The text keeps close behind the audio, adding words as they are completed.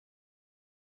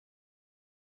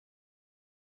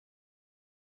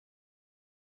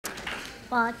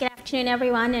Well, good afternoon,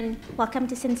 everyone, and welcome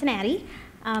to Cincinnati.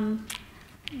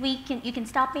 You can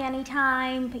stop me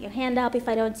anytime, put your hand up if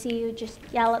I don't see you, just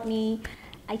yell at me.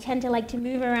 I tend to like to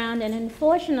move around, and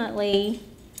unfortunately,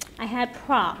 I had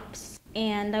props,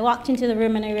 and I walked into the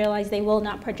room and I realized they will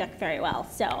not project very well,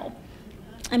 so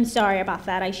I'm sorry about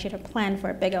that. I should have planned for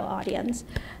a bigger audience,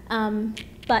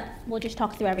 but we'll just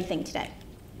talk through everything today.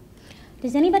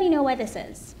 Does anybody know where this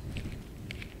is?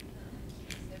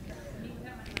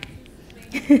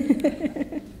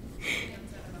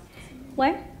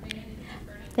 Where?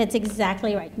 That's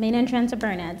exactly right. Main entrance of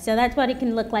Burnett. So that's what it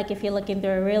can look like if you're looking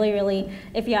through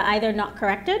if you're either not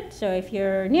corrected, so if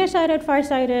you're nearsighted,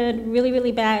 farsighted,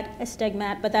 really bad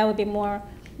astigmat, but that would be more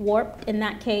warped in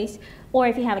that case, or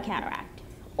if you have a cataract,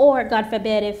 or God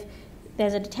forbid if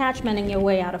there's a detachment and you're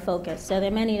way out of focus. So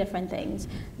there are many different things.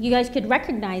 You guys could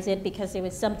recognize it because it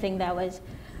was something that was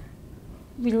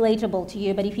relatable to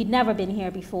you, but if you'd never been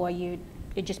here before,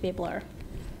 it'd just be a blur.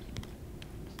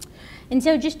 And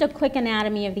so just a quick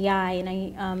anatomy of the eye,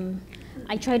 and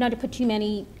I try not to put too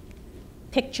many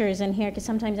pictures in here because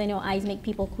sometimes I know eyes make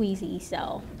people queasy,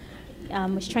 so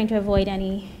was trying to avoid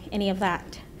any of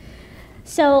that.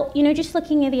 So, just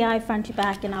looking at the eye front to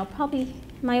back, and am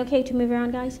I okay to move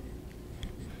around, guys?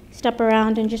 Step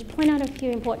around and just point out a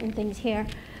few important things here.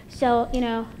 So,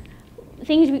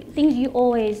 things you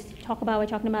always talk about, we're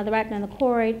talking about the retina and the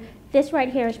choroid. This right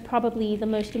here is probably the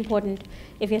most important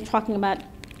if you're talking about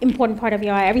important part of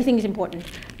your eye. Everything is important,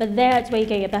 but that's where you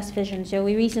get your best vision. So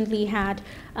we recently had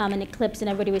an eclipse and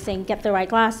everybody was saying, get the right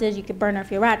glasses, you could burn off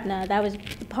your retina. That was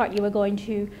the part you were going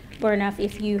to burn off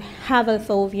if you have a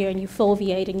fovea and you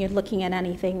foveate and you're looking at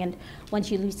anything, and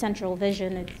once you lose central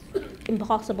vision, it's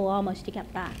impossible almost to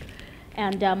get back.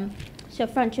 And so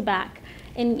front to back.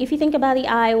 And if you think about the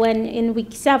eye when in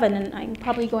week 7, and I'm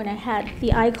probably going ahead,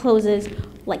 the eye closes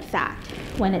like that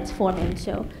when it's forming,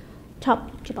 so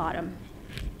top to bottom.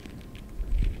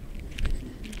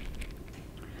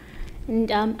 And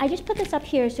I just put this up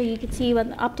here so you can see what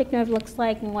the optic nerve looks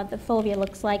like and what the fovea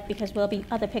looks like, because there'll be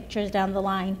other pictures down the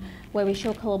line where we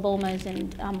show colobomas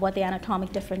and what the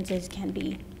anatomic differences can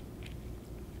be.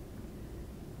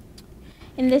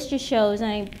 And this just shows, and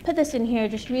I put this in here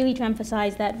just really to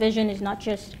emphasize that vision is not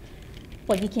just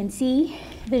what you can see,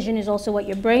 vision is also what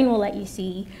your brain will let you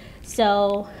see.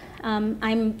 So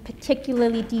I'm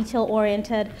particularly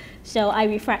detail-oriented, so I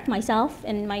refract myself,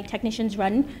 and my technicians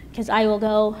run, because I will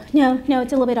go, no,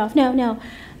 it's a little bit off, no.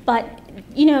 But,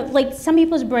 like some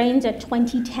people's brains at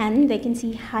 20/10, they can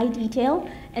see high detail,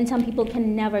 and some people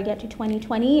can never get to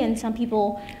 20/20, and some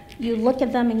people, you look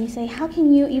at them and you say, how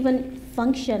can you even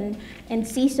function and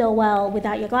see so well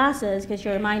without your glasses, because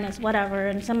you're minus whatever,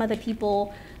 and some other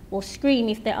people will scream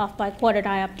if they're off by a quarter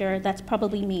diopter. That's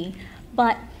probably me.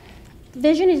 But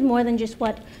vision is more than just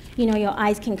what your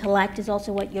eyes can collect, is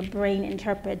also what your brain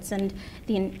interprets, and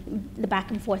the back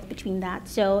and forth between that.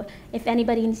 So if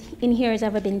anybody in here has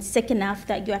ever been sick enough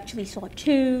that you actually saw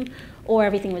 2, or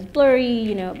everything was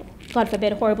blurry, God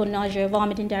forbid, horrible nausea,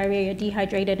 vomiting, diarrhea, you're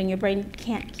dehydrated and your brain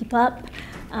can't keep up.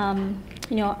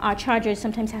 Our chargers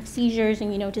sometimes have seizures,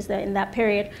 and you notice that in that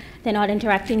period they're not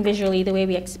interacting visually the way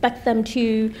we expect them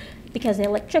to, because the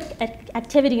electric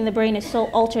activity in the brain is so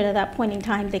altered at that point in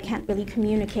time, they can't really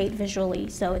communicate visually.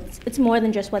 So it's more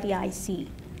than just what the eyes see.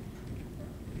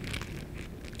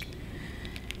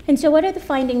 And so what are the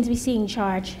findings we see in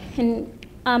charge? And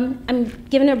I'm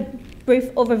giving a brief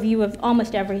overview of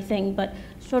almost everything, but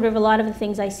sort of a lot of the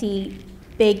things I see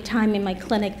big time in my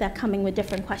clinic that come in with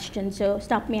different questions, so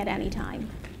stop me at any time.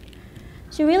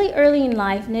 So really early in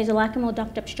life, nasolacrimal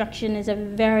duct obstruction is a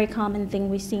very common thing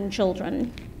we see in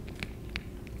children.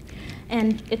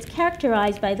 And it's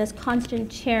characterized by this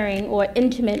constant tearing or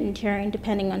intermittent tearing,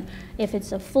 depending on if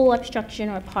it's a full obstruction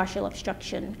or a partial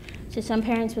obstruction. So some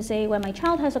parents will say, when my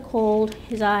child has a cold,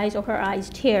 his eyes or her eyes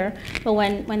tear, but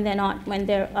when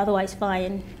they're otherwise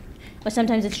fine, or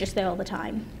sometimes it's just there all the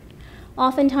time.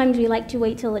 Oftentimes we like to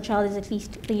wait till the child is at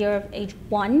least the year of age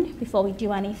 1 before we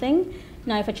do anything.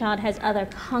 Now if a child has other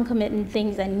concomitant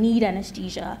things that need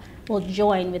anesthesia, we'll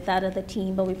join with that of the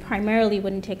team, but we primarily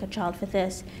wouldn't take a child for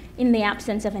this in the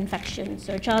absence of infection.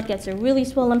 So a child gets a really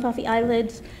swollen puffy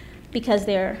eyelids because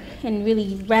they're in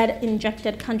really red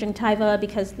injected conjunctiva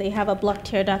because they have a blocked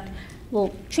tear duct.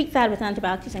 We'll treat that with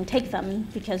antibiotics and take them,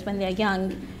 because when they're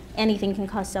young, anything can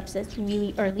cause sepsis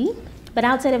really early. But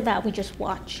outside of that, we just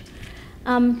watch.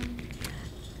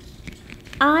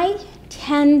 I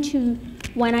tend to,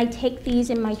 when I take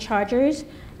these in my chargers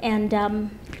and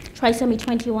trisomy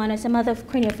 21 or some other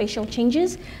craniofacial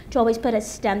changes, to always put a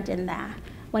stent in there.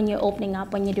 when you're opening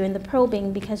up, when you're doing the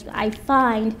probing, because I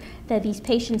find that these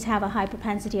patients have a high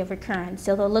propensity of recurrence.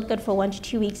 So they'll look good for 1 to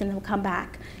 2 weeks and they'll come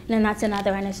back. And then that's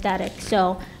another anesthetic.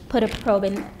 So put a probe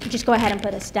in, just go ahead and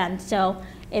put a stent. So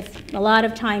if a lot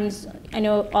of times, I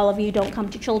know all of you don't come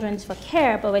to children's for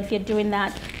care, but if you're doing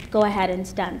that, go ahead and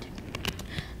stent.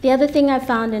 The other thing I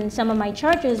found in some of my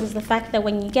charges is the fact that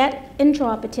when you get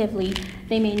intraoperatively,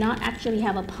 they may not actually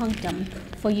have a punctum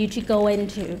for you to go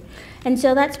into. And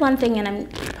so that's one thing, and I'm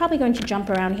probably going to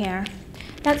jump around here.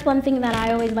 That's one thing that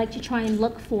I always like to try and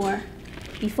look for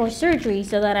before surgery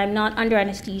so that I'm not under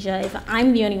anesthesia if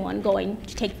I'm the only one going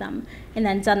to take them. And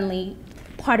then suddenly,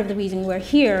 part of the reason we're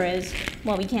here is,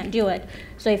 well, we can't do it.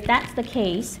 So if that's the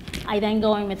case, I then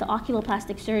go in with the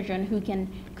oculoplastic surgeon who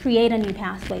can create a new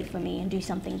pathway for me and do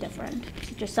something different.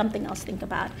 So just something else to think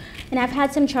about. And I've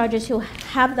had some charges who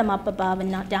have them up above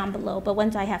and not down below, but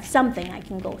once I have something, I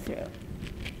can go through.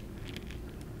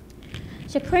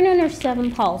 So cranial nerve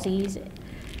 7 palsies,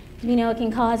 it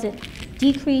can cause a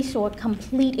decrease or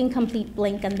incomplete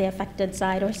blink on the affected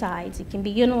side or sides. It can be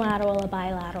unilateral or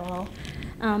bilateral.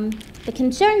 The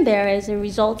concern there is it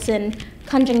results in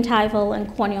conjunctival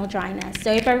and corneal dryness.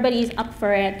 So if everybody's up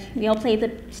for it, we all play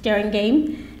the staring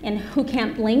game and who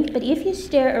can't blink, but if you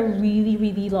stare a really,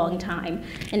 really long time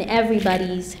and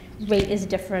everybody's rate is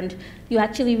different, you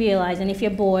actually realize, and if you're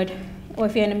bored or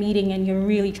if you're in a meeting and you're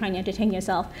really trying to entertain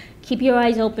yourself, keep your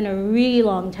eyes open a really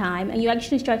long time and you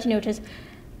actually start to notice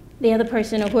the other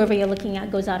person or whoever you're looking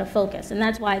at goes out of focus. And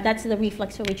that's the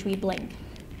reflex for which we blink.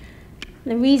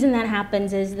 The reason that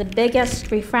happens is the biggest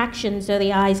refractions are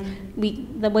the eyes.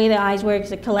 The way the eyes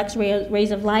works, it collects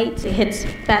rays of light. It hits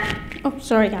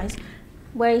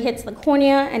where it hits the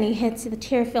cornea and it hits the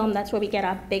tear film, that's where we get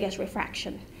our biggest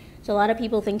refraction. So a lot of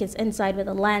people think it's inside with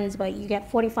a lens, but you get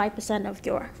 45% of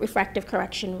your refractive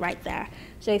correction right there.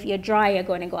 So if you're dry, you're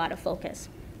going to go out of focus.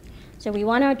 So we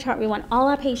want all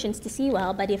our patients to see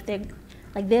well, but if they're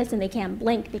like this and they can't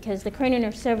blink because the cranial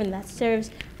nerve 7 that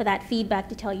serves for that feedback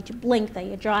to tell you to blink, that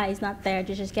you're dry, is not there.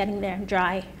 You're just getting there and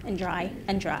dry and dry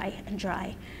and dry and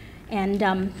dry.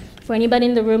 And for anybody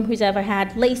in the room who's ever had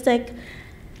LASIK,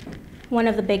 one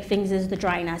of the big things is the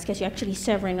dryness because you're actually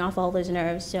severing off all those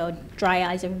nerves. So dry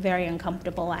eyes are very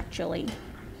uncomfortable actually.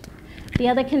 The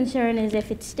other concern is if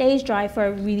it stays dry for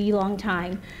a really long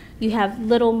time, you have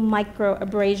little micro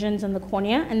abrasions in the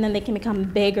cornea, and then they can become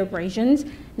big abrasions,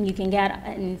 and you can get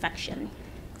an infection.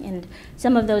 And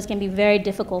some of those can be very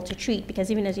difficult to treat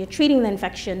because even as you're treating the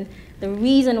infection, the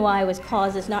reason why it was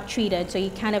caused is not treated, so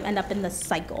you kind of end up in this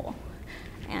cycle.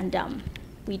 And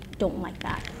we don't like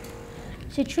that.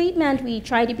 So treatment, we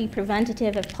try to be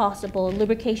preventative if possible,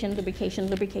 lubrication, lubrication,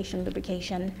 lubrication,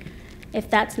 lubrication. If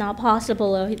that's not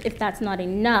possible or if that's not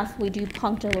enough, we do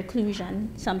punctal occlusion.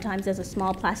 Sometimes there's a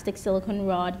small plastic silicone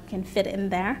rod can fit in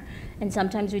there. And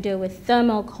sometimes we do it with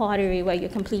thermal cautery where you're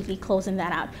completely closing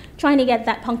that out, trying to get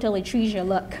that punctal atresia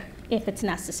look if it's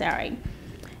necessary.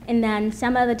 And then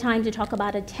some other times we talk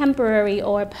about a temporary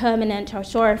or permanent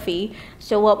orthorrhaphy.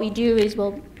 So what we do is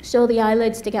we'll sew the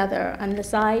eyelids together on the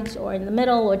sides or in the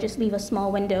middle or just leave a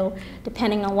small window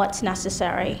depending on what's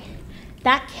necessary.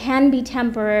 That can be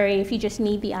temporary if you just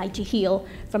need the eye to heal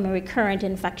from a recurrent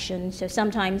infection. So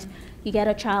sometimes you get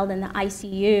a child in the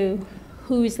ICU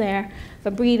who's there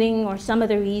for breathing or some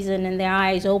other reason and their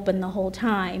eye is open the whole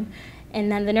time.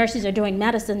 And then the nurses are doing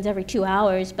medicines every 2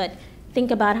 hours, but think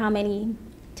about how many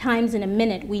times in a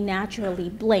minute we naturally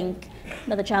blink,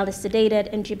 but the child is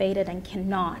sedated, intubated, and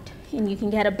cannot. And you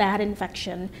can get a bad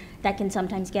infection that can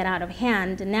sometimes get out of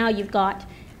hand. And now you've got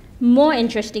more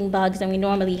interesting bugs than we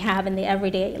normally have in the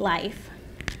everyday life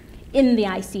in the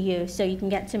ICU, so you can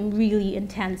get some really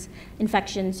intense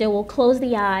infections. So we'll close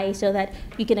the eye so that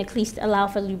you can at least allow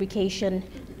for lubrication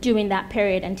during that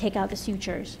period and take out the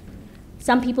sutures.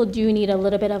 Some people do need a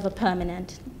little bit of a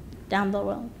permanent down the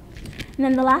road. And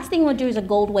then the last thing we'll do is a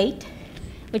gold weight,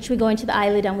 which we go into the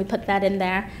eyelid and we put that in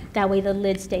there. That way the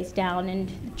lid stays down and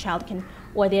the child can,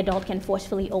 or the adult can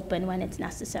forcefully open when it's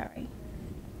necessary.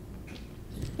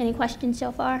 Any questions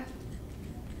so far?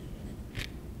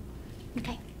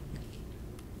 Okay.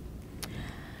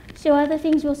 So other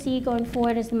things we'll see going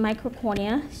forward is the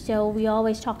microcornea. So we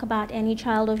always talk about any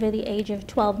child over the age of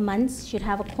 12 months should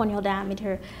have a corneal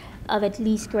diameter of at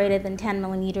least greater than 10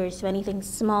 millimeters. So anything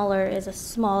smaller is a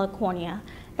smaller cornea.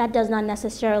 That does not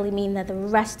necessarily mean that the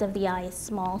rest of the eye is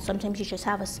small. Sometimes you just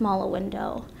have a smaller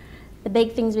window. The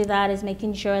big things with that is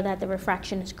making sure that the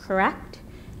refraction is correct.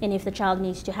 And if the child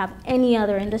needs to have any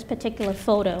other, in this particular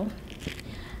photo,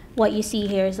 what you see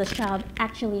here is this child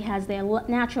actually has their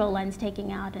natural lens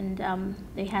taken out and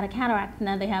they had a cataract and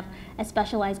now they have a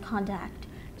specialized contact.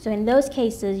 So in those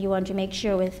cases, you want to make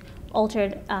sure with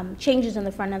altered changes in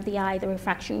the front of the eye, the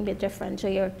refraction will be different. So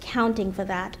you're accounting for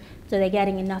that, so they're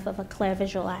getting enough of a clear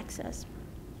visual axis.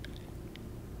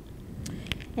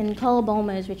 In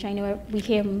colobomas, which I know we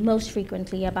hear most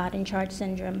frequently about in CHARGE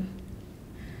syndrome.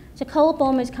 So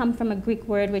colobomas come from a Greek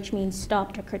word which means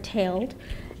stopped or curtailed,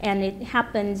 and it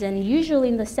happens usually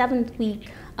in the 7th week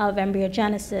of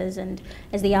embryogenesis, and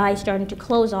as the eye is starting to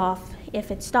close off, if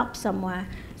it stops somewhere,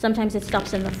 sometimes it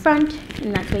stops in the front,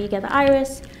 and that's where you get the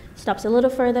iris. Stops a little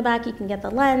further back, you can get the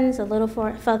lens. A little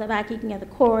further back, you can get the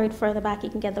choroid. Further back, you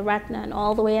can get the retina. And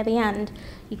all the way at the end,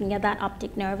 you can get that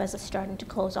optic nerve as it's starting to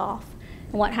close off.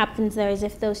 And what happens there is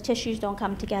if those tissues don't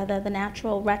come together, the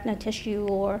natural retina tissue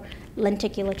or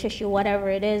lenticular tissue, whatever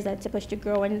it is that's supposed to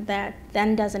grow in, that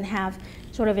then doesn't have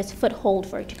sort of its foothold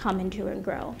for it to come into and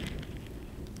grow.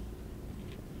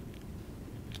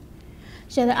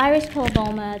 So the iris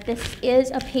coloboma, this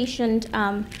is a patient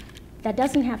that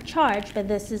doesn't have CHARGE, but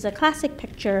this is a classic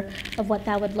picture of what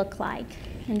that would look like.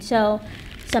 And so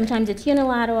sometimes it's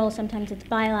unilateral, sometimes it's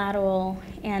bilateral,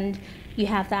 and you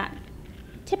have that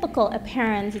typical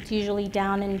appearance. It's usually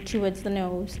down and towards the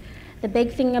nose. The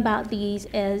big thing about these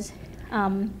is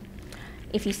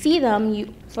if you see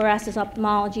them, for us as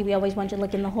ophthalmology, we always want to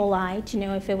look in the whole eye to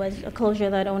know if it was a closure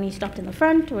that only stopped in the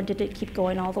front, or did it keep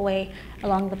going all the way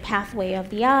along the pathway of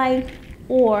the eye,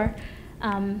 or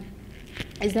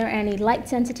is there any light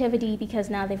sensitivity, because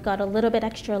now they've got a little bit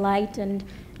extra light, and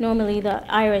normally the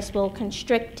iris will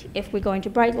constrict if we're going to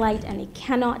bright light and it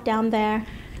cannot down there,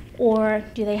 or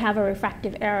do they have a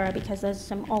refractive error because there's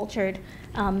some altered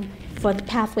for the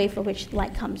pathway for which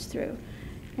light comes through.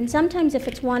 And sometimes if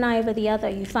it's one eye over the other,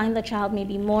 you find the child may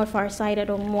be more farsighted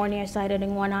or more nearsighted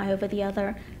in one eye over the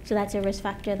other, so that's a risk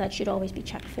factor that should always be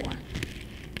checked for.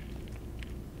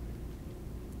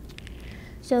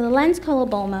 So the lens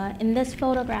coloboma in this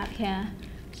photograph here,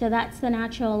 so that's the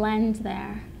natural lens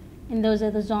there, and those are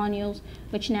the zonules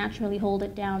which naturally hold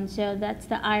it down. So that's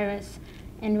the iris,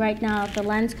 and right now the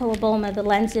lens coloboma, the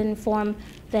lens didn't form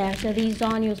there, so these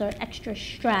zonules are extra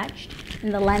stretched,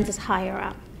 and the lens is higher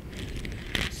up.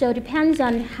 So it depends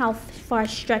on how far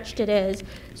stretched it is.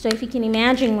 So if you can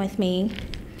imagine with me,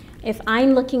 if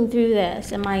I'm looking through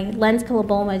this and my lens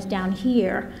coloboma is down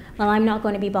here, well, I'm not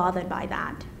going to be bothered by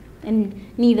that,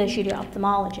 and neither should your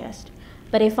ophthalmologist.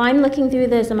 But if I'm looking through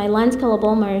this and my lens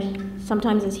coloboma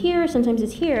sometimes is here, sometimes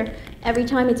it's here, every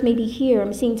time it's maybe here,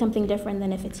 I'm seeing something different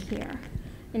than if it's here.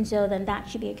 And so then that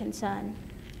should be a concern.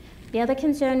 The other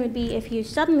concern would be if you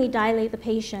suddenly dilate the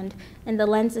patient and the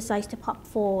lens decides to pop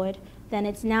forward, then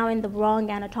it's now in the wrong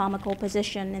anatomical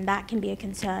position, and that can be a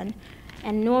concern.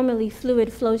 And normally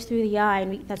fluid flows through the eye,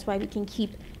 and that's why we can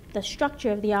keep the structure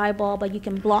of the eyeball, but you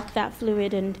can block that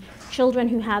fluid, and children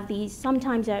who have these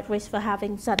sometimes are at risk for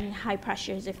having sudden high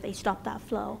pressures if they stop that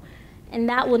flow. And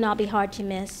that will not be hard to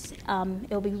miss.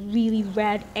 It'll be really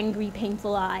red, angry,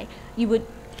 painful eye.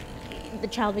 The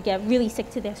child would get really sick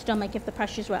to their stomach if the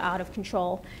pressures were out of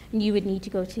control, and you would need to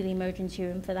go to the emergency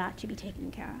room for that to be taken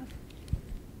care of.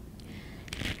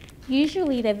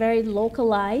 Usually they're very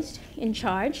localized in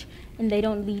CHARGE, and they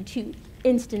don't lead to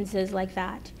instances like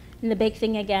that. And the big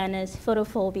thing again is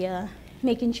photophobia,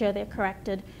 making sure they're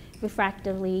corrected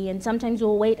refractively, and sometimes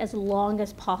we'll wait as long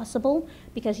as possible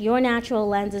because your natural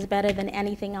lens is better than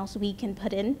anything else we can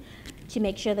put in to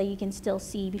make sure that you can still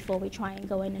see before we try and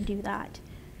go in and do that.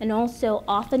 And also,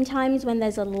 oftentimes when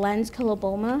there's a lens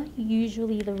coloboma,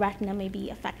 usually the retina may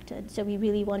be affected, so we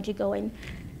really want to go in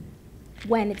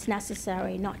when it's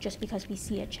necessary, not just because we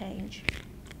see a change.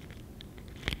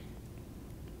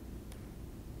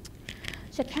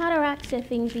 So cataracts are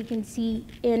things we can see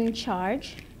in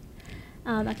CHARGE.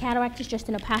 A cataract is just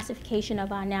an opacification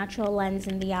of our natural lens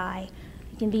in the eye.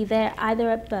 It can be there either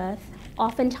at birth.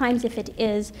 Oftentimes, if it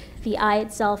is, the eye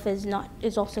itself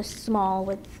is also small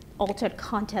with altered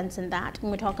contents in that.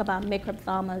 When we talk about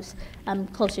microphthalmos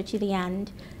closer to the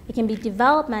end. It can be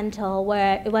developmental,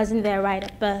 where it wasn't there right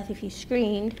at birth if you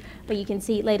screened, but you can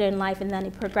see it later in life and then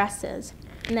it progresses.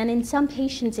 And then in some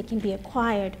patients, it can be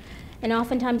acquired. And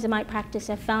oftentimes in my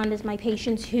practice, I've found is my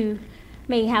patients who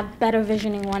may have better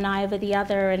vision in one eye over the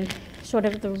other, and sort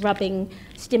of the rubbing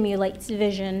stimulates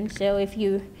vision. So if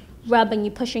you rub and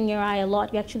you're pushing your eye a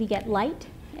lot, you actually get light.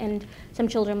 And some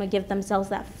children will give themselves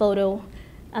that photo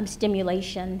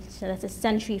stimulation. So that's a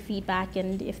sensory feedback,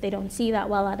 and if they don't see that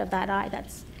well out of that eye,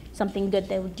 that's something good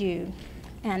they would do.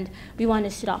 And we want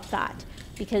to stop that,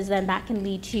 because then that can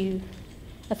lead to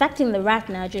affecting the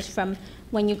retina just from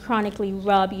when you chronically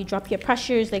rub, you drop your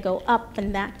pressures, they go up,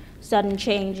 and that sudden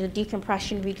change, the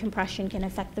decompression, recompression can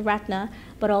affect the retina,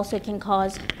 but also can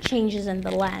cause changes in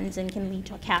the lens and can lead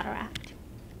to a cataract.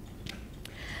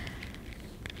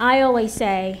 I always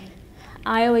say,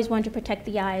 I always want to protect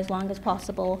the eye as long as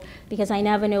possible because I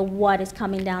never know what is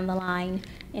coming down the line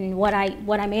and what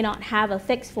I may not have a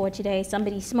fix for today.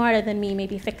 Somebody smarter than me may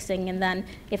be fixing, and then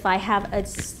if I have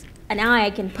an eye I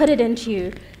can put it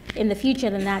into in the future,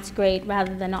 then that's great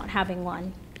rather than not having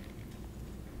one.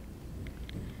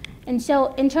 And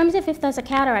so in terms of if there's a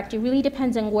cataract, it really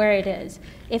depends on where it is.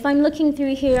 If I'm looking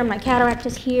through here, my cataract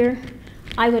is here,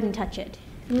 I wouldn't touch it.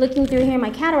 If I'm looking through here, my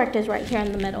cataract is right here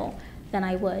in the middle, then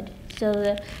I would. So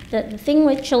the thing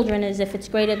with children is if it's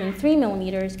greater than 3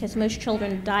 millimeters, because most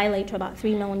children dilate to about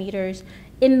 3 millimeters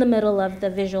in the middle of the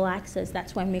visual axis,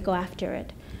 that's when we go after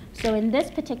it. So in this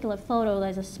particular photo,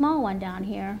 there's a small one down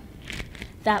here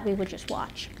that we would just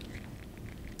watch.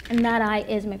 And that eye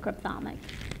is microphthalmic.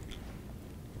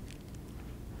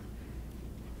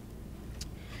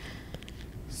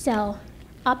 So,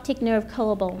 optic nerve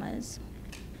colobomas.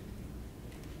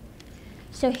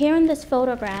 So here in this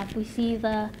photograph, we see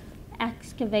the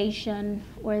excavation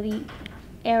or the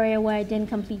area where it didn't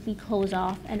completely close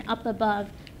off, and up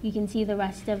above you can see the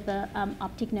rest of the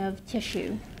optic nerve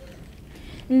tissue.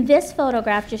 And this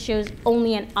photograph just shows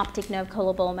only an optic nerve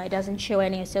coloboma. It doesn't show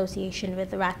any association with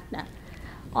the retina.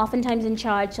 Oftentimes in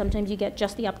charge, sometimes you get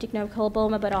just the optic nerve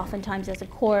coloboma, but oftentimes there's a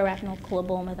core retinal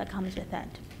coloboma that comes with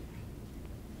it.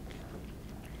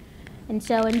 And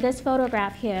so in this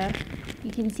photograph here,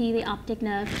 you can see the optic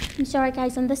nerve. I'm sorry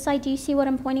guys, on this side, do you see what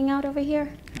I'm pointing out over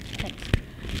here? Okay.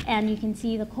 And you can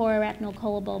see the core retinal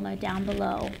coloboma down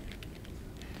below.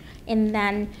 And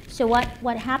then, so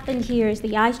what happened here is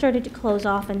the eye started to close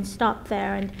off and stop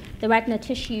there, and the retina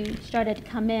tissue started to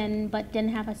come in, but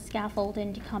didn't have a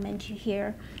scaffolding to come into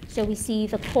here. So we see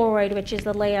the choroid, which is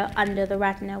the layer under the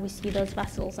retina. We see those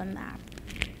vessels in there.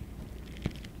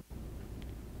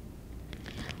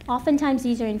 Oftentimes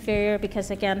these are inferior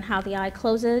because, again, how the eye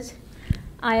closes.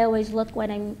 I always look when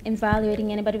I'm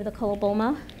evaluating anybody with a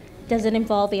coloboma. Does it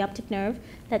involve the optic nerve?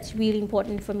 That's really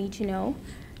important for me to know.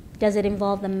 Does it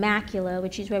involve the macula,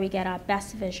 which is where we get our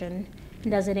best vision?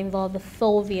 And does it involve the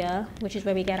fovea, which is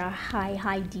where we get our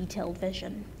high detailed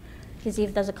vision? Because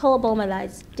if there's a coloboma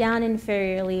that's down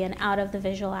inferiorly and out of the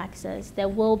visual axis, there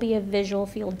will be a visual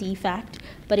field defect,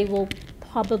 but it will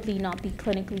probably not be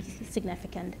clinically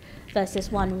significant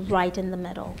versus one right in the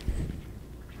middle.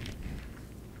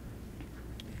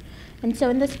 And so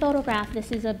in this photograph,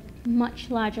 this is a much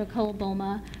larger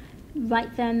coloboma.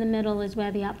 Right there in the middle is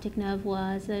where the optic nerve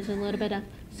was. There's a little bit of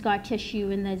scar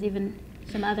tissue, and there's even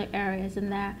some other areas in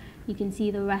there. You can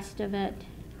see the rest of it.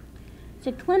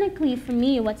 So clinically, for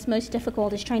me, what's most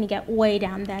difficult is trying to get way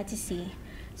down there to see.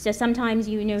 So sometimes,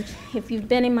 you know, if you've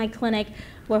been in my clinic,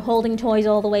 we're holding toys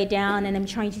all the way down, and I'm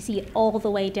trying to see it all the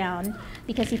way down,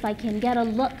 because if I can get a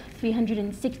look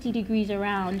 360 degrees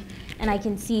around, and I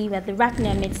can see where the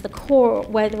retina meets the core,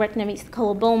 where the retina meets the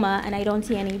coloboma, and I don't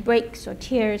see any breaks or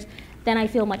tears, then I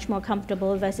feel much more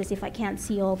comfortable versus if I can't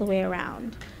see all the way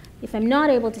around. If I'm not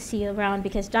able to see around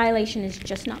because dilation is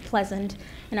just not pleasant,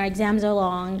 and our exams are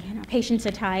long, and our patients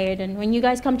are tired, and when you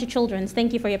guys come to children's,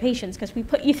 thank you for your patience, because we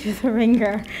put you through the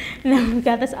ringer, and then we've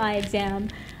got this eye exam,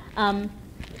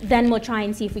 then we'll try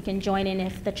and see if we can join in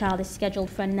if the child is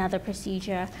scheduled for another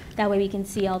procedure. That way we can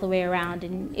see all the way around,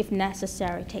 and if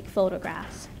necessary, take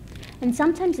photographs. And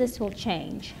sometimes this will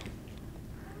change.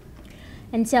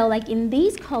 And so like in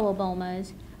these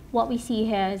colobomas, what we see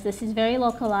here is this is very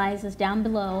localized, it's down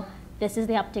below. This is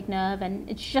the optic nerve, and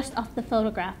it's just off the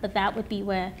photograph, but that would be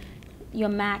where your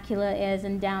macula is,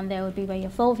 and down there would be where your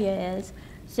fovea is.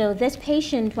 So this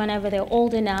patient, whenever they're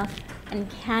old enough and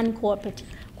can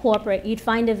cooperate, you'd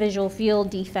find a visual field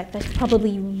defect that's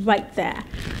probably right there,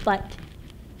 but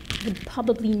would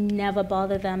probably never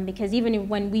bother them, because even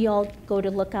when we all go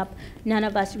to look up, none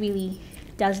of us really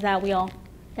does that.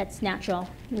 That's natural.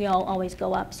 We all always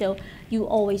go up, so you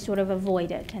always sort of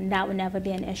avoid it, and that would never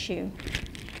be an issue.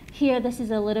 Here, this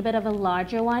is a little bit of a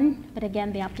larger one, but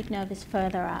again, the optic nerve is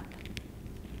further up.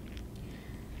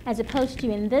 As opposed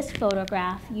to in this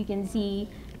photograph, you can see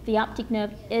the optic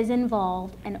nerve is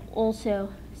involved and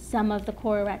also some of the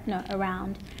core retina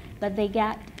around, but they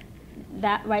get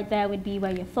that right there would be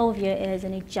where your fovea is,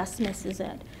 and it just misses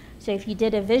it. So if you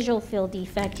did a visual field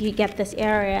defect, you get this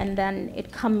area, and then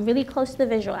it come really close to the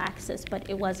visual axis, but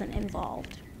it wasn't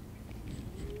involved.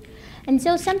 And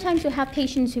so sometimes you have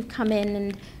patients who've come in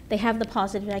and they have the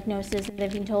positive diagnosis, and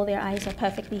they've been told their eyes are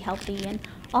perfectly healthy, and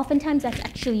oftentimes that's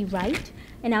actually right.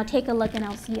 And I'll take a look and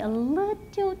I'll see a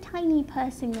little tiny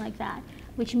piercing like that,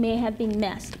 which may have been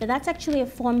missed, but that's actually a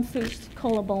form-first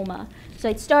coloboma. So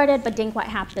it started but didn't quite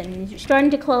happen. It's starting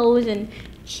to close, and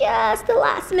just the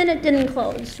last minute didn't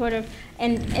close, sort of.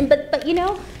 But you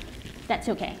know, that's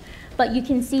okay. but you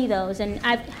can see those. And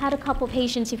I've had a couple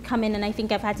patients who've come in, and I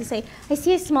think I've had to say, I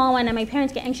see a small one, and my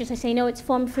parents get anxious. I say, no, it's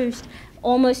formed first,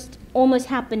 almost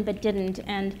happened, but didn't.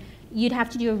 And you'd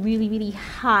have to do a really, really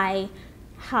high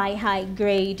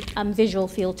grade visual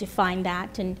field to find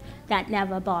that, and that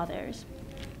never bothers.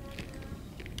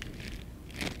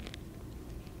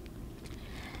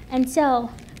 And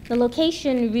so the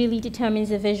location really determines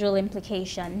the visual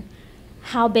implication.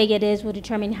 How big it is will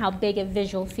determine how big a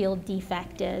visual field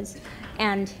defect is,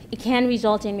 and it can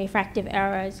result in refractive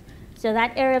errors. So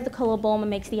that area of the coloboma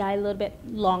makes the eye a little bit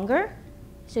longer.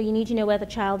 So you need to know where the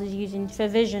child is using for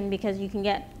vision, because you can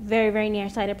get very, very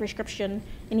nearsighted prescription,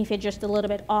 and if you're just a little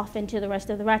bit off into the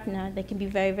rest of the retina, they can be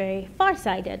very, very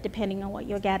farsighted depending on what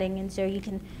you're getting, and so you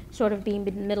can sort of be in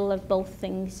the middle of both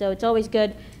things. So it's always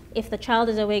good if the child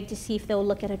is awake to see if they'll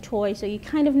look at a toy, so you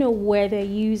kind of know where they're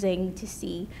using to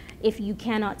see. If you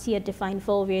cannot see a defined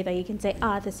fovea, that you can say,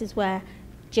 this is where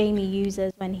Jamie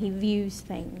uses when he views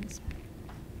things.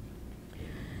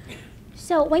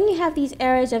 So when you have these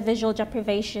areas of visual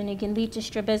deprivation, it can lead to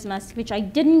strabismus, which I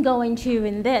didn't go into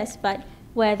in this, but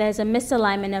where there's a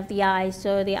misalignment of the eyes,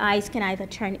 so the eyes can either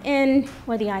turn in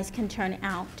or the eyes can turn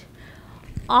out.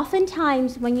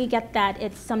 Oftentimes, when you get that,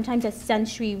 it's sometimes a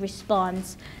sensory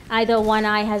response. Either one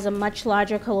eye has a much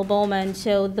larger coloboma, and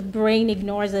so the brain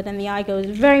ignores it, and the eye goes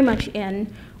very much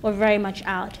in or very much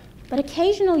out. But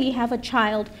occasionally, you have a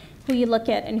child who you look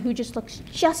at and who just looks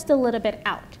just a little bit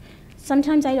out.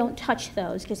 Sometimes I don't touch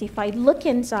those, because if I look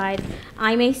inside,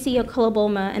 I may see a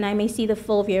coloboma, and I may see the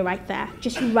fovea right there,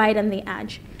 just right on the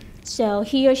edge. So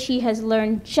he or she has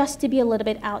learned just to be a little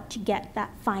bit out to get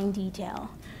that fine detail.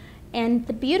 And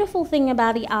the beautiful thing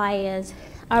about the eye is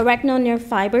our retinal nerve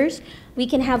fibers, we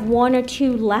can have one or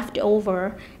two left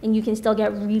over, and you can still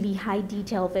get really high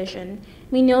detail vision.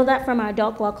 We know that from our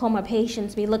adult glaucoma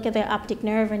patients. We look at their optic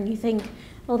nerve and you think,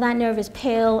 well, that nerve is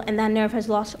pale, and that nerve has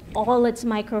lost all its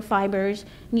microfibers,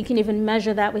 and you can even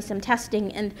measure that with some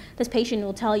testing, and this patient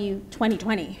will tell you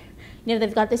 20/20. You know,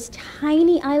 they've got this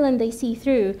tiny island they see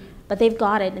through, but they've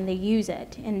got it and they use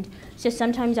it. And so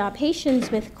sometimes our patients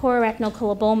with chororetinal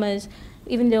colobomas,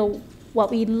 even though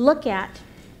what we look at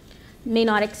may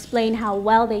not explain how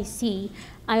well they see,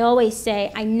 I always say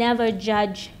I never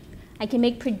judge. I can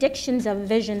make predictions of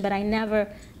vision, but I never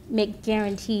make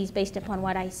guarantees based upon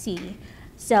what I see.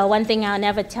 So one thing I'll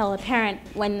never tell a parent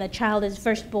when the child is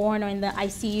first born or in the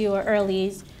ICU or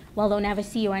earlies, well, they'll never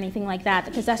see or anything like that,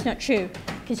 because that's not true,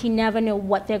 because you never know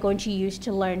what they're going to use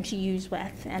to learn to use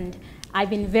with. And I've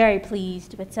been very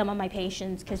pleased with some of my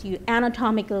patients, because you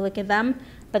anatomically look at them,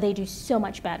 but they do so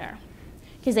much better,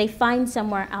 because they find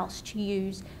somewhere else to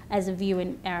use as a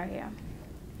viewing area.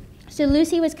 So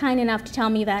Lucy was kind enough to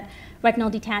tell me that retinal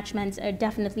detachments are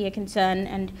definitely a concern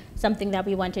and something that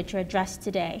we wanted to address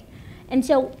today. And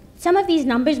so some of these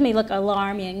numbers may look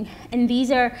alarming, and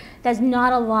there's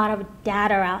not a lot of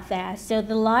data out there. So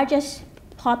the largest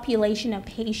population of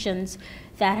patients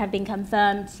that have been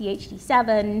confirmed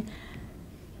CHD7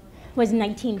 was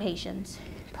 19 patients.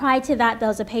 Prior to that, there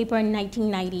was a paper in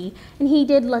 1990, and he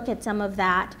did look at some of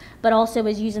that, but also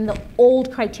was using the old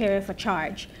criteria for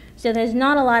charge. So there's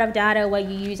not a lot of data where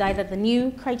you use either the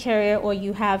new criteria or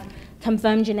you have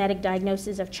confirmed genetic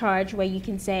diagnosis of charge, where you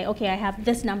can say, okay, I have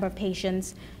this number of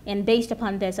patients, and based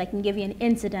upon this, I can give you an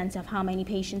incidence of how many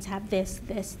patients have this,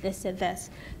 this, this, and this.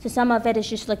 So some of it is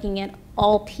just looking at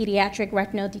all pediatric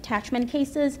retinal detachment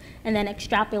cases and then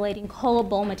extrapolating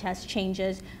coloboma test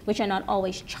changes, which are not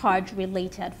always charge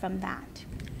related from that.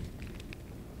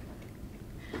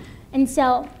 And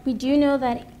so we do know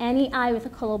that any eye with a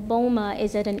coloboma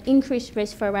is at an increased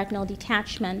risk for retinal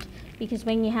detachment, because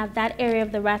when you have that area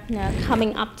of the retina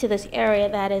coming up to this area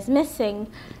that is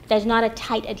missing, there's not a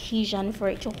tight adhesion for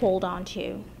it to hold on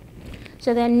to.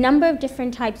 So there are a number of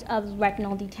different types of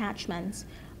retinal detachments.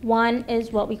 One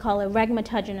is what we call a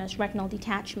regmatogenous retinal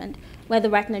detachment, where the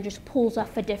retina just pulls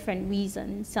up for different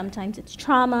reasons. Sometimes it's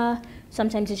trauma,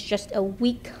 sometimes it's just a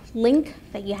weak link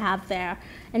that you have there,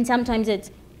 and sometimes it's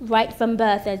right from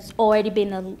birth, it's already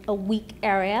been a weak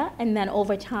area, and then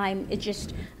over time, it's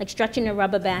just like stretching a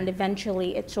rubber band,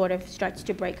 eventually it sort of starts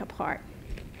to break apart.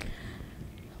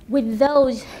 With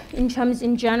those, in terms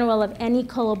in general of any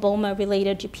coloboma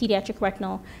related to pediatric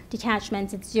retinal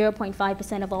detachments, it's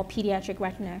 0.5% of all pediatric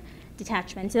retina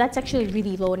detachments. So that's actually a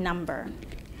really low number.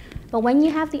 But when you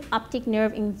have the optic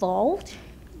nerve involved,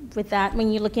 with that,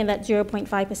 when you're looking at that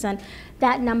 0.5%,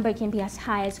 that number can be as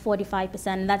high as 45%.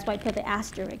 And that's why I put the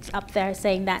asterisk up there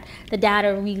saying that the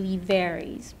data really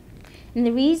varies. And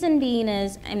the reason being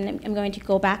is, and I'm going to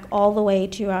go back all the way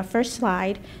to our first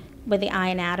slide with the eye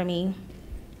anatomy.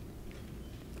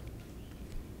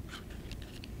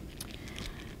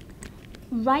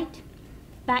 right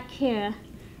back here,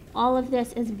 all of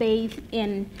this is bathed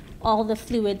in all the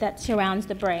fluid that surrounds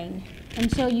the brain. And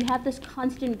so you have this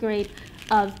constant grade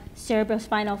of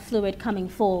cerebrospinal fluid coming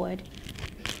forward.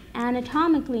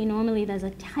 Anatomically, normally there's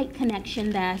a tight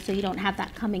connection there, so you don't have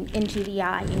that coming into the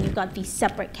eye, and you've got these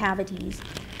separate cavities.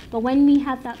 But when we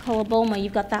have that coloboma,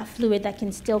 you've got that fluid that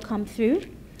can still come through.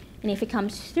 And if it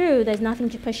comes through, there's nothing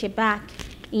to push it back.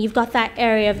 And you've got that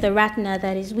area of the retina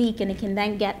that is weak, and it can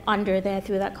then get under there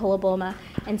through that coloboma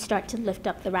and start to lift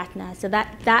up the retina. So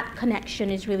that connection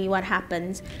is really what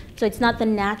happens. So it's not the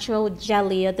natural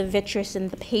jelly or the vitreous in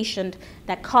the patient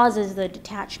that causes the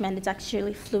detachment. It's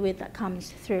actually fluid that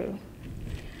comes through.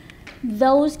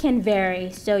 Those can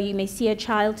vary. So you may see a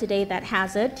child today that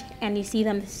has it, and you see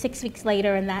them 6 weeks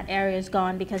later and that area is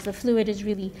gone, because the fluid is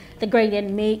really, the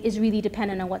gradient is really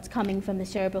dependent on what's coming from the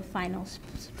cerebrospinal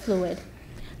fluid.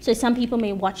 So some people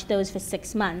may watch those for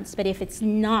 6 months, but if it's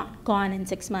not gone in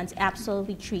 6 months,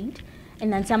 absolutely treat.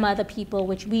 And then some other people,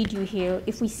 which we do here,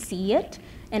 if we see it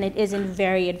and it isn't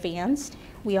very advanced,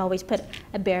 we always put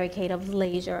a barricade of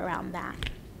laser around that.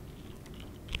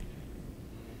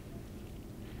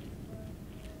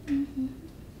 Mm-hmm.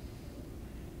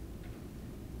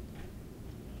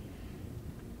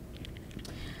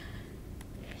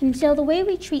 And so the way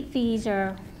we treat these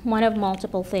are one of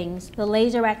multiple things. The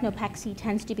laser retinopexy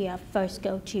tends to be our first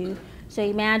go-to. So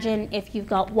imagine if you've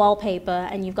got wallpaper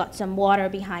and you've got some water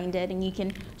behind it, and you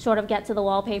can sort of get to the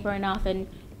wallpaper enough and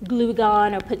glue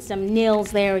gun or put some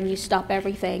nails there, and you stop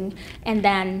everything, and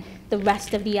then the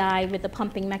rest of the eye with the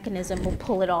pumping mechanism will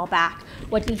pull it all back,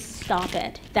 or at least stop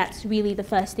it. That's really the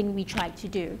first thing we try to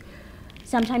do.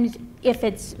 Sometimes if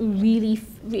it's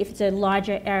a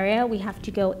larger area, we have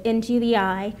to go into the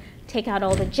eye, take out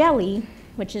all the jelly,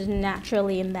 which is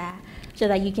naturally in there, so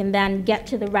that you can then get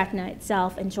to the retina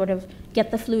itself and sort of get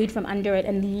the fluid from under it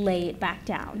and lay it back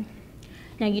down.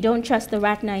 Now, you don't trust the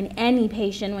retina in any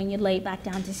patient when you lay it back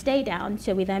down to stay down,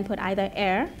 so we then put either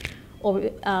air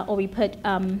or we put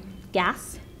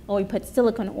gas, or we put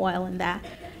silicone oil in there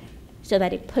so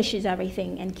that it pushes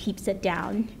everything and keeps it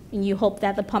down. And you hope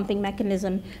that the pumping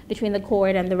mechanism between the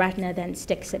cord and the retina then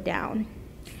sticks it down.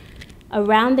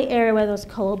 Around the area where those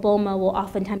coloboma, will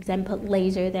oftentimes then put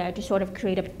laser there to sort of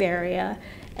create a barrier.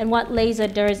 And what laser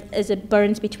does is it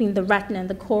burns between the retina and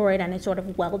the cord, and it sort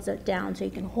of welds it down so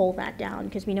you can hold that down,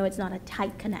 because we know it's not a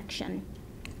tight connection.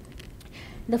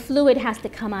 The fluid has to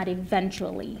come out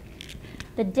eventually.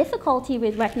 The difficulty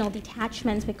with retinal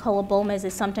detachments with colobomas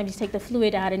is sometimes you take the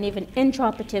fluid out, and even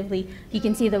intraoperatively, you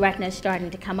can see the retina is starting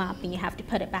to come up, and you have to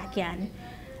put it back in.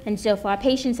 And so for our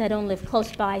patients that don't live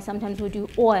close by, sometimes we'll do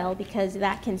oil, because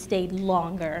that can stay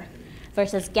longer,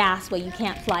 versus gas, where you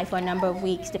can't fly for a number of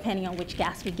weeks, depending on which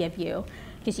gas we give you.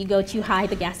 Because you go too high,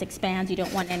 the gas expands. You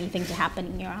don't want anything to happen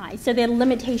in your eye. So there are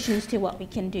limitations to what we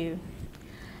can do.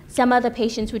 Some other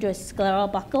patients would do a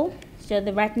scleral buckle. So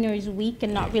the retina is weak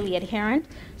and not really adherent.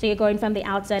 So you're going from the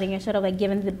outside, and you're sort of like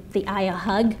giving the eye a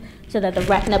hug so that the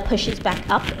retina pushes back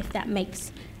up, if that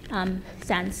makes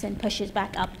sense, and pushes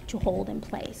back up to hold in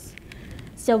place.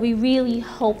 So we really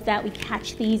hope that we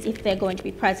catch these if they're going to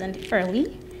be present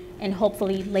early, and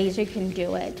hopefully laser can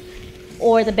do it.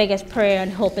 Or the biggest prayer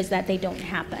and hope is that they don't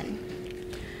happen.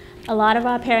 A lot of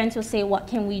our parents will say, what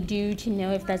can we do to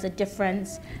know if there's a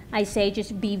difference? I say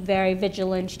just be very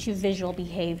vigilant to visual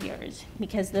behaviors,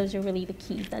 because those are really the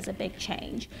key if there's a big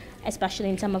change, especially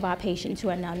in some of our patients who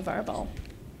are nonverbal.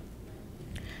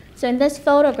 So in this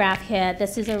photograph here,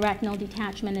 this is a retinal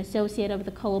detachment associated with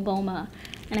the coloboma.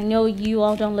 And I know you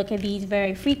all don't look at these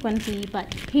very frequently,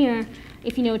 but here,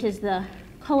 if you notice, the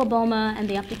coloboma and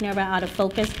the optic nerve are out of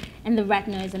focus, and the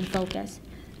retina is in focus.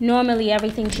 Normally,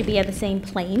 everything should be at the same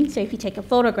plane. So if you take a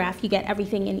photograph, you get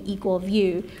everything in equal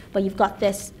view, but you've got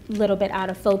this little bit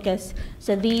out of focus.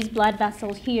 So these blood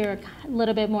vessels here are a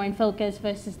little bit more in focus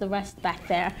versus the rest back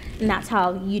there. And that's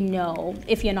how you know,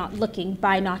 if you're not looking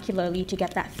binocularly, to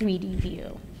get that 3D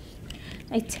view.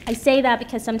 I say that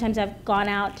because sometimes I've gone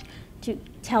out to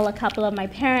tell a couple of my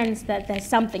parents that there's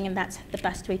something, and that's the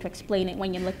best way to explain it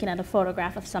when you're looking at a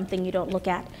photograph of something you don't look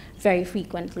at very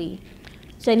frequently.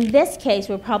 So in this case,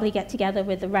 we'll probably get together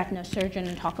with the retina surgeon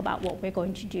and talk about what we're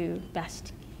going to do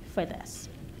best for this.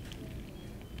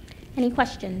 Any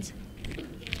questions?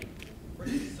 For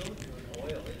silicone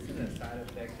oil, isn't it a side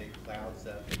effect that clouds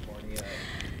up the cornea?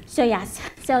 So yes,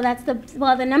 so that's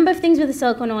the number of things with the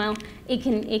silicone oil. It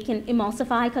can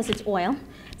emulsify because it's oil.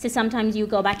 So sometimes you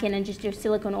go back in and just do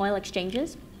silicone oil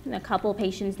exchanges. And a couple of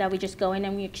patients that we just go in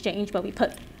and we exchange, but we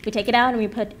take it out and we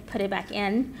put it back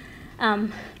in.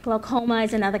 Glaucoma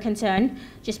is another concern,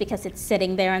 just because it's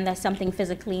sitting there and there's something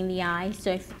physically in the eye.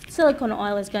 So if silicone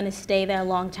oil is going to stay there a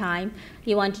long time,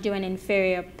 you want to do an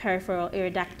inferior peripheral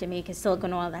iridectomy, because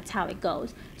silicone oil, that's how it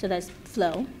goes. So there's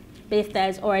flow. But if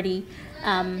there's already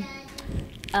a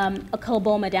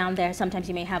coloboma down there, sometimes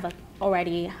you may have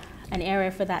already an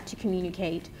area for that to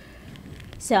communicate.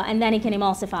 So, and then it can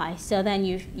emulsify. So then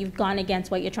you've gone against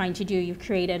what you're trying to do. You've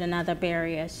created another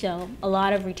barrier. So a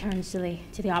lot of returns to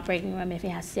the operating room if it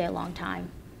has to stay a long time.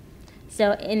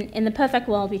 So in the perfect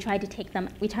world, we try to take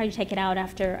it out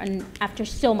after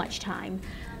so much time.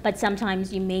 But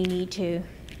sometimes you may need to,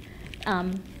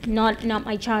 not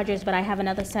my chargers, but I have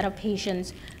another set of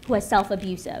patients who are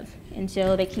self-abusive. And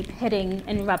so they keep hitting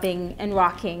and rubbing and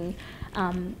rocking.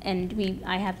 And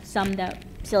I have some that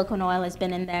silicone oil has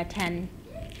been in there 10.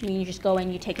 You just go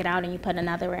in, you take it out, and you put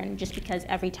another in, just because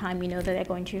every time you know that they're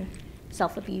going to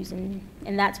self-abuse. And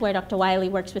that's where Dr. Wiley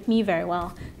works with me very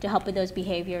well, to help with those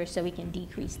behaviors so we can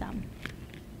decrease them.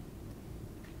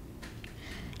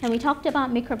 And we talked about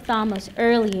microphthalmos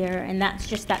earlier, and that's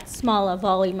just that smaller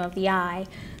volume of the eye.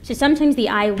 So sometimes the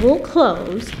eye will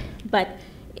close, but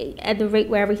at the rate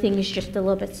where everything is just a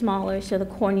little bit smaller, so the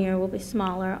cornea will be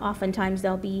smaller. Oftentimes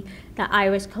there'll be the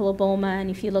iris coloboma,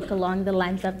 and if you look along the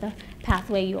length of the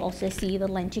pathway, you also see the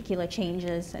lenticular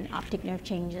changes and optic nerve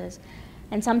changes.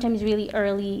 And sometimes really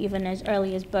early, even as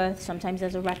early as birth, sometimes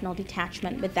there's a retinal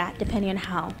detachment with that, depending on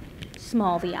how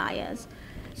small the eye is.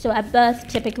 So at birth,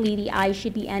 typically the eye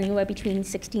should be anywhere between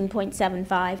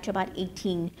 16.75 to about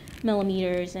 18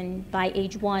 millimeters, and by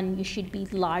age 1, you should be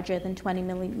larger than 20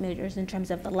 millimeters in terms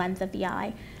of the length of the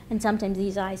eye. And sometimes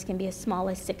these eyes can be as small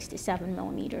as 6 to 7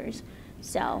 millimeters.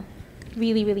 So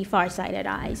really, really far-sighted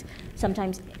eyes.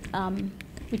 Sometimes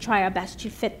we try our best to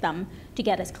fit them to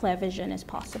get as clear vision as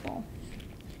possible.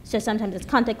 So sometimes it's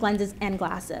contact lenses and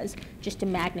glasses, just to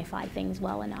magnify things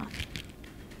well enough.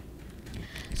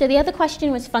 So the other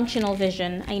question was functional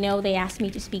vision. I know they asked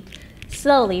me to speak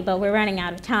slowly, but we're running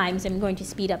out of time, so I'm going to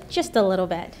speed up just a little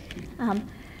bit.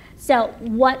 So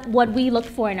what we look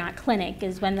for in our clinic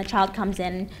is when the child comes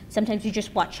in, sometimes you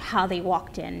just watch how they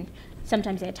walked in.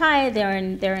 Sometimes they're tired, they're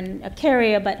in a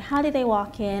carrier, but how do they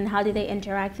walk in? How do they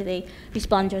interact? Do they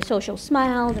respond to a social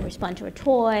smile? Do they respond to a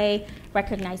toy?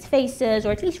 Recognize faces,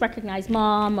 or at least recognize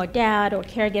mom or dad or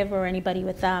caregiver or anybody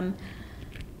with them?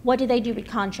 What do they do with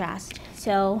contrast?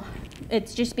 So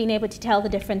it's just being able to tell the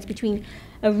difference between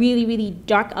a really, really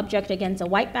dark object against a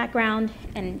white background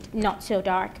and not so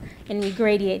dark, and we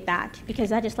gradiate that,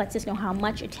 because that just lets us know how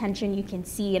much attention you can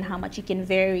see and how much you can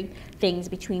vary things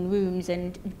between rooms,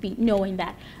 and knowing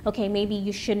that, okay, maybe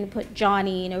you shouldn't put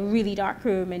Johnny in a really dark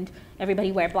room and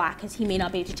everybody wear black, because he may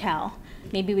not be able to tell.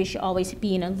 Maybe we should always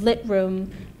be in a lit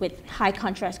room with high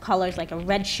contrast colors, like a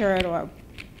red shirt or a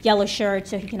yellow shirt,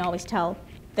 so he can always tell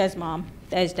there's mom,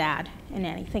 there's dad, and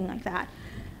anything like that.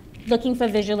 Looking for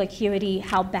visual acuity,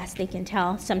 how best they can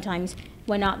tell. Sometimes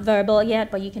we're not verbal yet,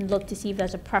 but you can look to see if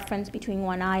there's a preference between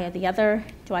one eye or the other.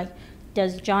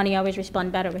 Does Johnny always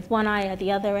respond better with one eye or the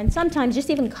other? And sometimes just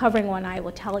even covering one eye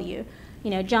will tell you.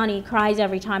 You know, Johnny cries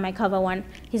every time I cover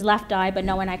his left eye, but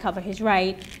not when I cover his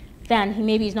right. Then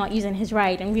maybe he's not using his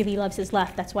right and really loves his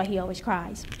left. That's why he always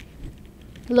cries.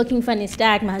 Looking for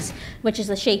nystagmus, which is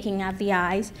the shaking of the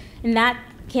eyes, and that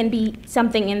can be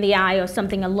something in the eye or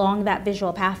something along that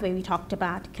visual pathway we talked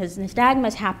about, because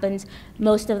nystagmus happens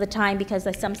most of the time because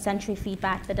there's some sensory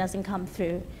feedback that doesn't come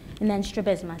through. And then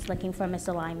strabismus, looking for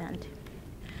misalignment.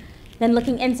 Then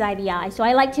looking inside the eye. So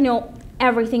I like to know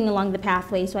everything along the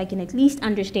pathway so I can at least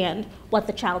understand what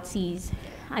the child sees.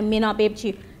 I may not be able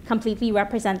to completely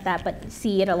represent that, but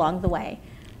see it along the way.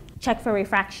 Check for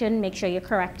refraction, make sure you're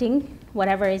correcting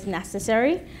whatever is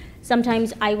necessary.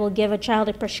 Sometimes I will give a child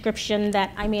a prescription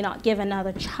that I may not give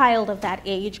another child of that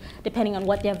age, depending on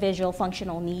what their visual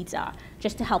functional needs are,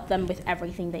 just to help them with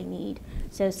everything they need.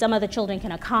 So some of the children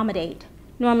can accommodate.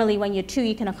 Normally when you're 2,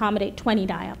 you can accommodate 20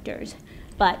 diopters.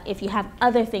 But if you have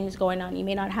other things going on, you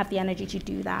may not have the energy to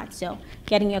do that. So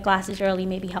getting your glasses early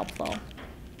may be helpful.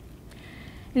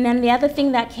 And then the other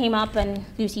thing that came up, and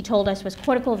Lucy told us, was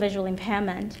cortical visual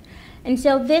impairment. And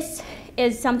so this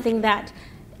is something that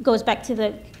goes back to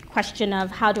the question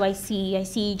of how do I see? I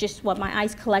see just what my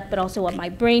eyes collect, but also what my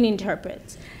brain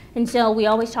interprets. And so we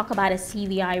always talk about a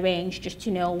CVI range, just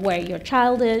to know where your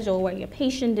child is or where your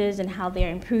patient is and how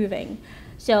they're improving.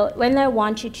 So when they're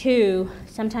 1 to 2,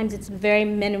 sometimes it's very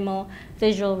minimal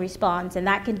visual response, and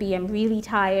that can be I'm really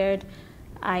tired,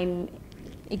 I'm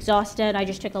exhausted, I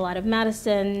just took a lot of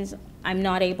medicines, I'm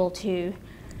not able to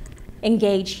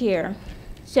engage here.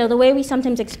 So the way we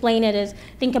sometimes explain it is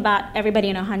think about everybody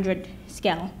in a 100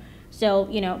 scale. So,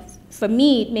 you know, for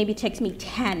me, it maybe takes me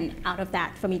 10 out of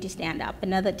that for me to stand up,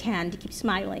 another 10 to keep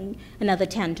smiling, another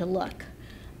 10 to look.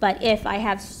 But if I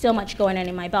have so much going on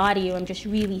in my body, or I'm just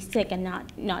really sick and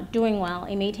not doing well,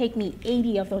 it may take me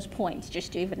 80 of those points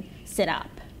just to even sit up.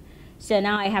 So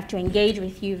now I have to engage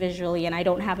with you visually, and I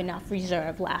don't have enough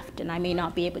reserve left, and I may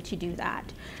not be able to do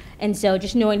that. And so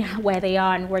just knowing where they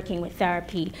are and working with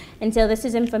therapy. And so this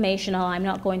is informational. I'm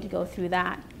not going to go through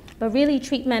that. But really,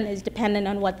 treatment is dependent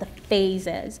on what the phase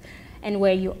is and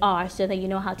where you are, so that you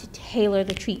know how to tailor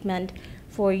the treatment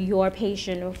for your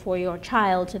patient or for your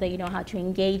child, so that you know how to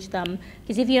engage them.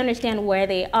 Because if you understand where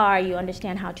they are, you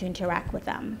understand how to interact with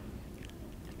them.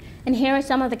 And here are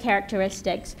some of the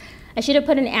characteristics. I should have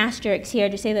put an asterisk here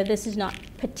to say that this is not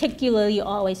particularly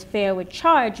always fair with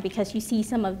charge, because you see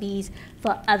some of these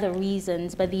for other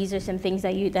reasons, but these are some things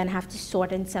that you then have to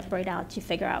sort and separate out to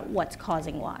figure out what's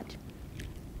causing what.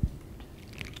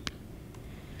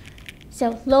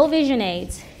 So low vision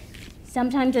aids,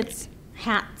 sometimes it's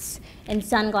hats and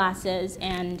sunglasses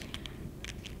and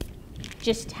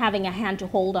just having a hand to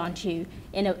hold onto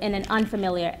in an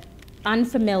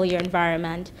unfamiliar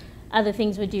environment. Other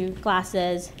things would do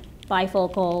glasses,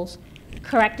 bifocals,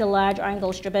 correct a large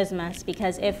angle strabismus,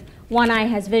 because if one eye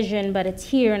has vision but it's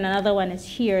here and another one is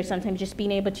here, sometimes just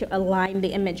being able to align the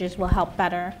images will help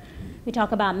better. We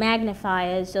talk about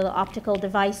magnifiers, so the optical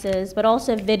devices, but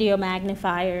also video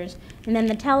magnifiers, and then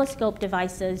the telescope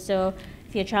devices. So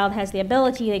if your child has the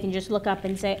ability, they can just look up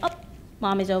and say, oh,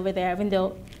 mom is over there, even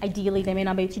though ideally they may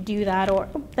not be able to do that, or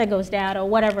oh, there goes dad, or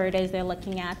whatever it is they're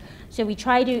looking at. So we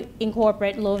try to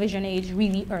incorporate low vision aids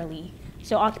really early.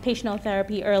 So occupational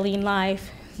therapy early in life,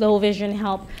 low vision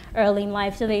help early in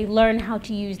life, so they learn how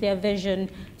to use their vision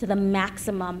to the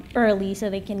maximum early, so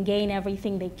they can gain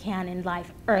everything they can in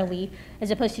life early,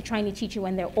 as opposed to trying to teach you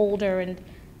when they're older and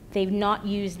they've not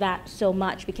used that so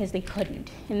much because they couldn't.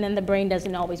 And then the brain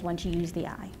doesn't always want to use the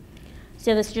eye.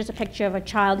 So this is just a picture of a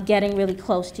child getting really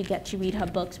close to get to read her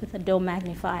books with a dome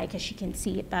magnifier because she can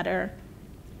see it better.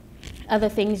 Other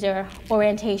things are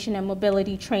orientation and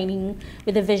mobility training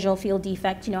with a visual field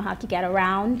defect to know how to get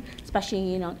around,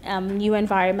 especially new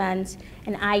environments.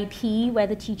 And IP, where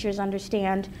the teachers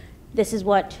understand this is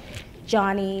what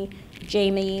Johnny,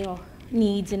 Jamie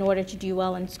needs in order to do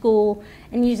well in school.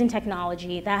 And using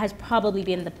technology, that has probably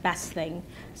been the best thing.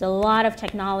 There's a lot of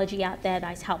technology out there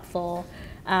that's helpful.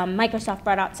 Microsoft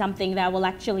brought out something that will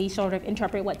actually sort of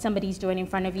interpret what somebody's doing in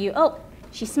front of you. Oh,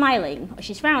 she's smiling, or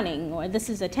she's frowning, or this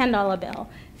is a $10 bill,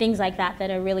 things like that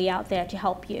that are really out there to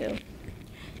help you.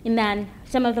 And then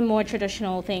some of the more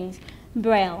traditional things,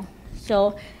 Braille.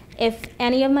 So if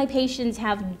any of my patients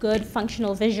have good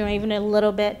functional vision, or even a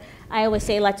little bit, I always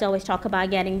say, let's always talk about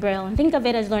getting Braille, and think of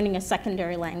it as learning a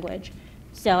secondary language.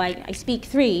 So I speak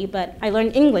 3, but I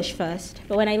learned English first.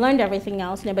 But when I learned everything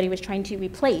else, nobody was trying to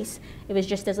replace. It was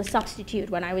just as a substitute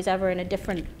when I was ever in a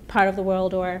different part of the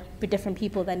world or with different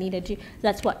people that needed to.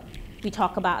 That's what we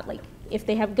talk about. Like, if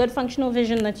they have good functional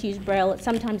vision, let's use Braille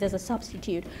sometimes as a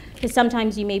substitute. Because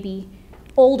sometimes you may be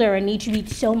older and need to read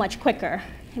so much quicker.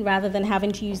 And rather than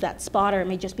having to use that spotter, it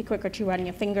may just be quicker to run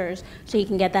your fingers so you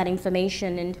can get that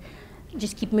information and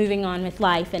just keep moving on with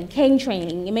life. And cane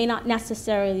training, it may not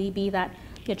necessarily be that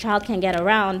your child can get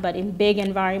around, but in big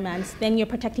environments, then you're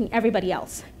protecting everybody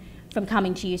else from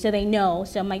coming to you, so they know.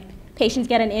 So my patients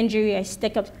get an injury, I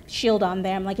stick a shield on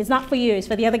there. I'm like, it's not for you, it's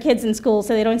for the other kids in school,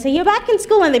 so they don't say, you're back in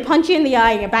school, and they punch you in the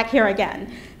eye, and you're back here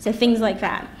again. So things like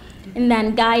that. And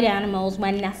then guide animals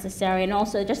when necessary, and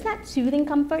also just that soothing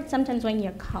comfort. Sometimes when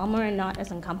you're calmer and not as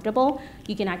uncomfortable,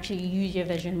 you can actually use your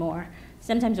vision more.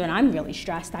 Sometimes when I'm really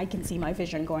stressed, I can see my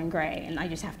vision going gray, and I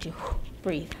just have to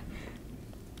breathe.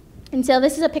 And so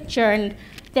this is a picture, and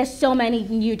there's so many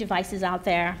new devices out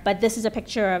there, but this is a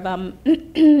picture of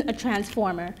a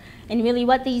transformer. And really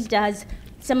what these does,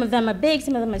 some of them are big,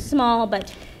 some of them are small,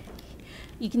 but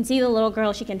you can see the little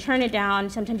girl, she can turn it down.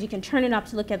 Sometimes you can turn it up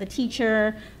to look at the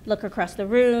teacher, look across the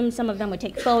room. Some of them would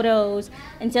take photos.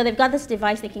 And so they've got this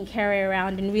device they can carry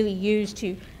around and really use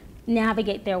to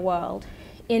navigate their world.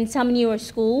 In some newer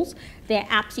schools, there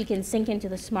are apps you can sync into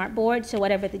the smart board, so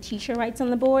whatever the teacher writes on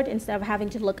the board, instead of having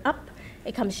to look up,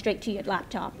 it comes straight to your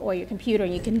laptop or your computer,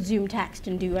 and you can zoom text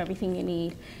and do everything you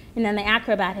need. And then the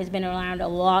Acrobat has been around a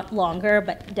lot longer,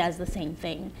 but does the same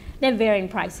thing. They're varying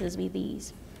prices with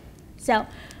these. So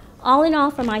all in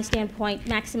all, from my standpoint,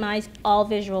 maximize all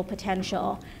visual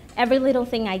potential. Every little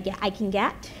thing I can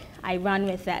get, I run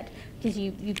with it, because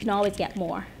you can always get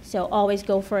more. So always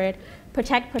go for it.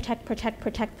 Protect, protect, protect,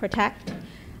 protect, protect.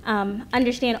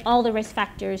 Understand all the risk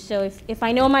factors. So if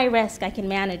I know my risk, I can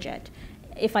manage it.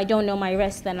 If I don't know my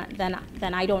risk, then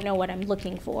I don't know what I'm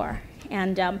looking for.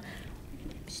 And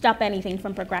stop anything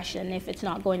from progression if it's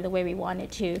not going the way we want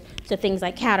it to. So things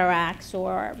like cataracts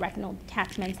or retinal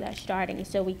detachments that are starting.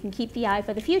 So we can keep the eye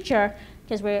for the future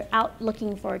because we're out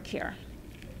looking for a cure.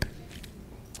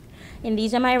 And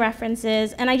these are my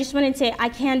references. And I just wanted to say I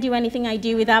can't do anything I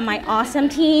do without my awesome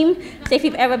team. So if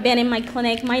you've ever been in my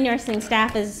clinic, my nursing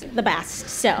staff is the best.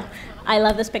 So I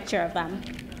love this picture of them.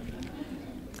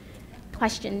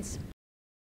 Questions?